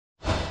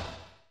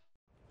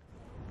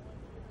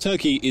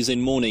Turkey is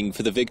in mourning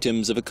for the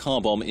victims of a car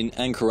bomb in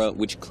Ankara,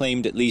 which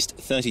claimed at least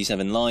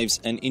 37 lives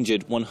and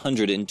injured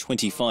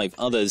 125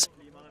 others.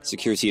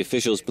 Security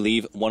officials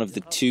believe one of the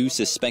two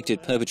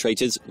suspected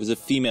perpetrators was a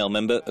female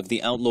member of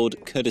the outlawed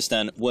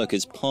Kurdistan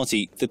Workers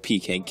Party, the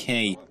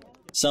PKK.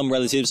 Some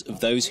relatives of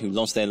those who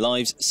lost their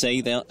lives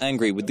say they are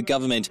angry with the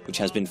government, which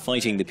has been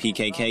fighting the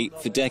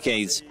PKK for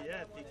decades.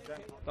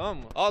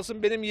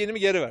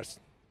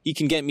 He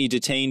can get me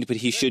detained, but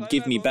he should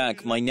give me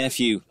back my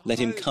nephew. Let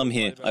him come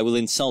here. I will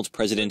insult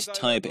President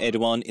Tayyip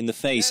Erdogan in the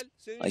face.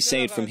 I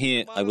say it from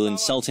here. I will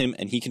insult him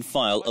and he can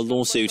file a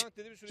lawsuit.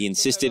 He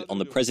insisted on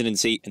the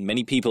presidency and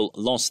many people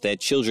lost their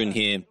children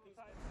here.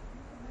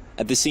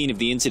 At the scene of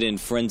the incident,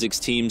 forensics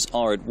teams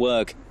are at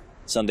work.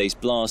 Sunday's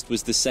blast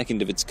was the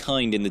second of its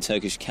kind in the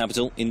Turkish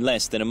capital in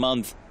less than a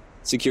month.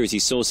 Security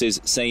sources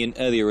say an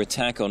earlier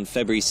attack on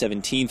February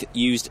 17th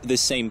used the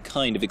same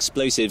kind of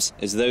explosives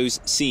as those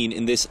seen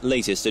in this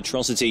latest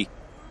atrocity.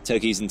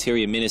 Turkey's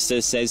interior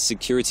minister says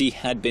security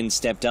had been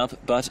stepped up,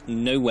 but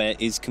nowhere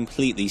is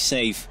completely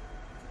safe.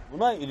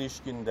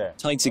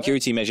 Tight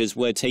security measures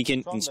were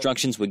taken,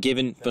 instructions were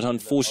given, but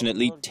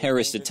unfortunately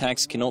terrorist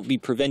attacks cannot be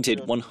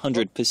prevented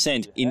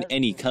 100% in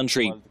any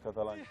country.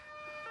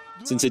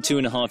 Since a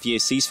 2.5-year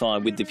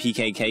ceasefire with the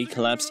PKK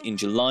collapsed in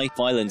July,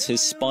 violence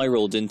has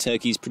spiraled in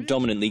Turkey's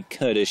predominantly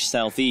Kurdish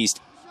southeast.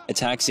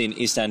 Attacks in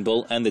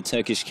Istanbul and the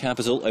Turkish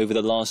capital over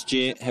the last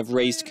year have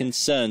raised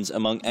concerns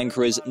among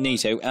Ankara's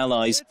NATO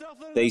allies.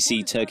 They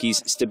see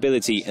Turkey's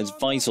stability as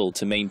vital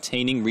to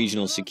maintaining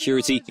regional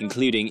security,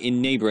 including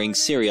in neighboring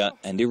Syria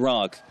and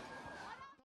Iraq.